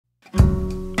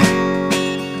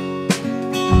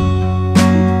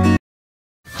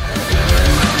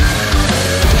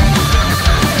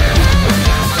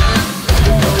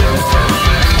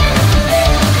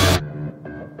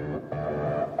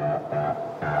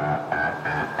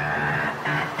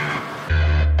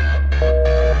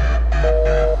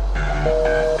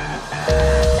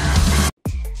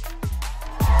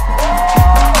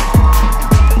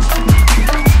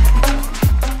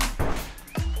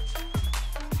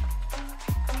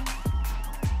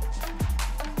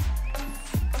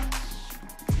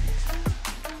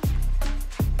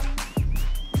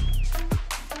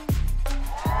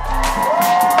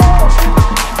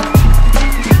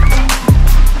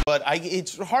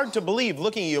it's hard to believe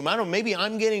looking at you. I don't know, maybe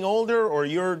I'm getting older or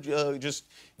you're just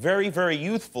very, very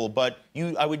youthful, but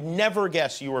I would never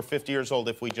guess you were 50 years old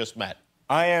if we just met.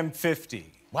 I am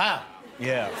 50. Wow.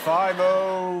 Yeah,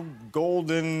 50,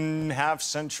 golden,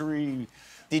 half-century,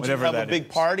 Did you have a big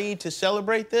party to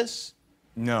celebrate this?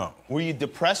 No. Were you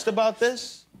depressed about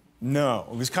this? No,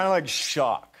 it was kind of like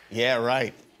shock. Yeah,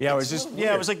 right. Yeah, it was just,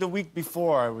 it was like the week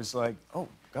before, I was like, oh,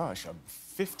 gosh, I'm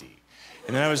 50.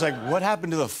 And then I was like, what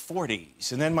happened to the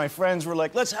 40s? And then my friends were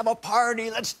like, let's have a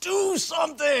party, let's do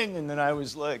something. And then I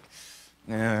was like,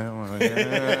 nah, I don't want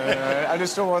to, I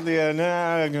just don't want the,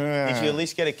 nah. Did you at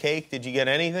least get a cake? Did you get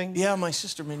anything? Yeah, my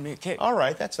sister made me a cake. All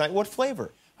right, that's nice. What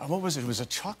flavor? What was it? It was a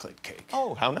chocolate cake.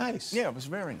 Oh, how nice. Yeah, it was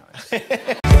very nice.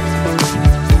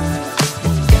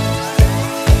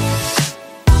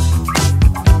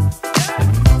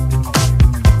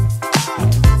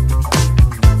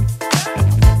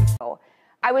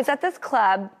 I was at this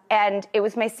club, and it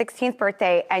was my 16th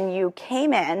birthday, and you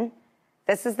came in.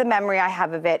 This is the memory I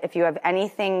have of it. If you have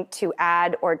anything to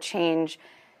add or change,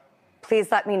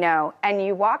 please let me know. And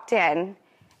you walked in,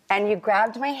 and you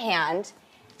grabbed my hand,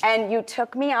 and you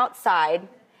took me outside,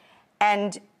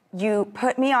 and you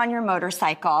put me on your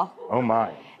motorcycle. Oh,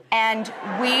 my. And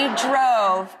we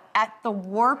drove at the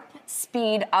warp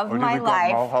speed of my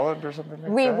life. Mulholland or something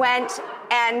like we that? went,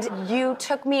 and you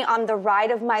took me on the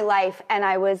ride of my life, and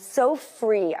I was so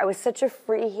free. I was such a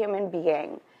free human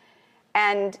being.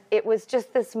 And it was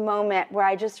just this moment where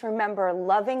I just remember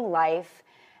loving life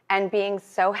and being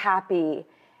so happy.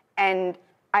 And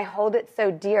I hold it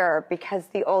so dear because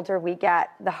the older we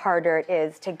get, the harder it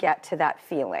is to get to that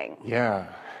feeling. Yeah.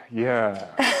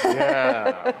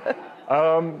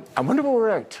 I wonder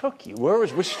where I took you.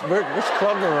 Which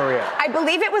club were we at? I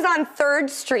believe it was on 3rd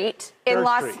Street in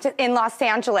Los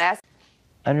Angeles.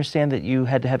 I understand that you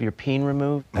had to have your peen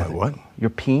removed. My what? Your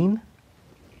peen?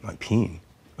 My peen?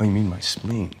 Oh, you mean my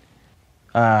spleen?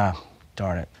 Darn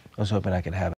it. I was hoping I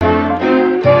could have it.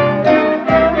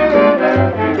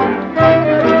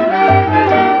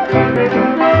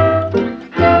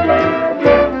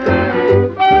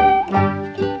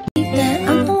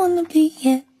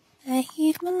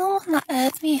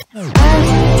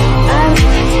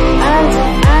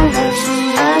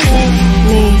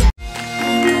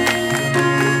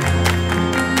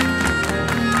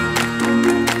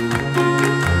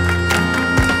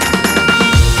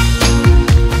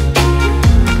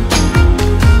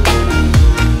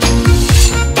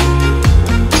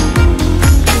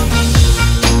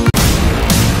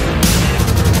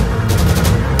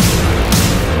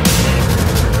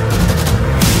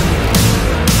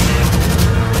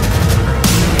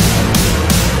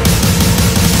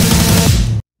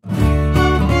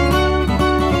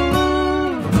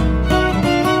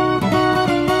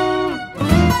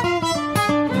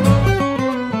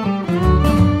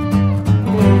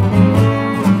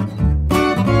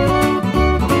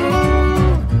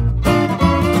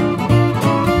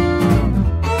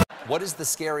 What is the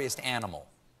scariest animal?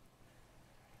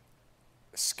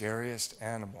 The scariest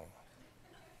animal?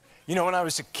 You know, when I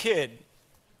was a kid,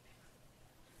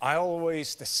 I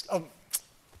always...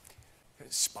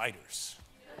 spiders.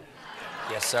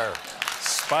 Yes, sir.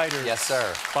 Spiders. Yes,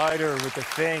 sir. Spider with the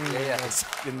thing. Yeah.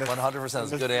 100%.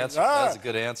 That's a good answer. That's a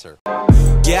good answer.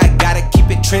 Yeah, I gotta keep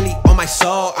it trendy on my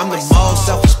soul. I'm the most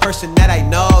selfish person that I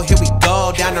know. Here we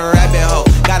go, down the rabbit hole.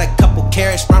 Got a couple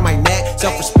carrots round my neck.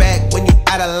 Self-respect, when you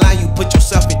out of line, you put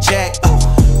yourself in check.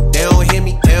 They don't hear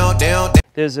me, they don't.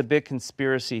 There's a big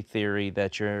conspiracy theory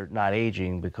that you're not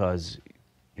aging because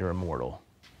you're immortal.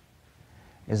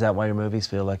 Is that why your movies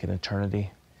feel like an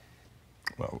eternity?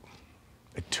 Well,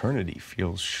 eternity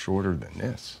feels shorter than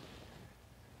this.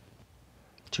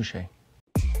 Touché.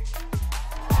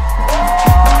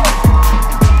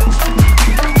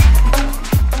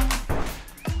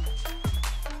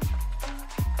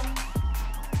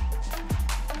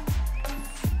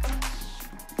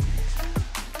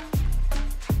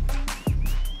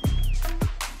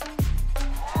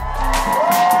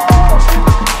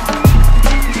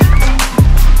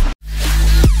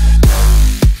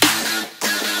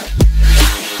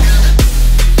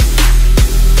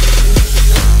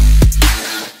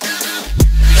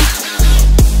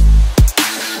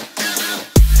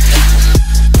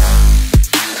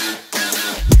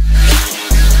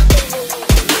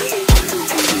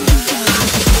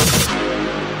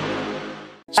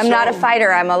 I'm not a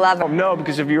fighter, I'm a lover. No,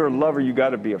 because if you're a lover, you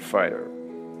gotta be a fighter.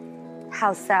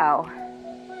 How so?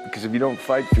 Because if you don't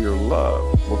fight for your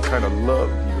love, what kind of love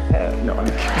do you have? No, I'm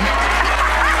kidding.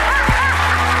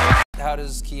 How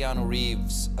does Keanu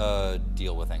Reeves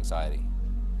deal with anxiety?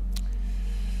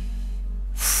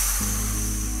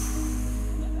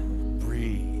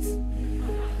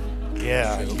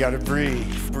 Yeah, you gotta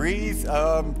breathe. Breathe,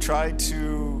 try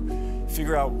to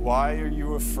figure out why are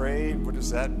you afraid, what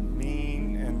does that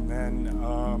mean, and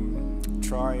then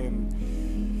try and,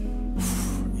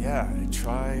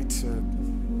 try to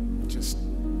just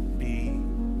be,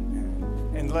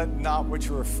 and let not what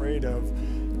you're afraid of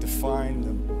define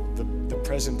the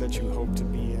present that you hope to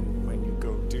be in.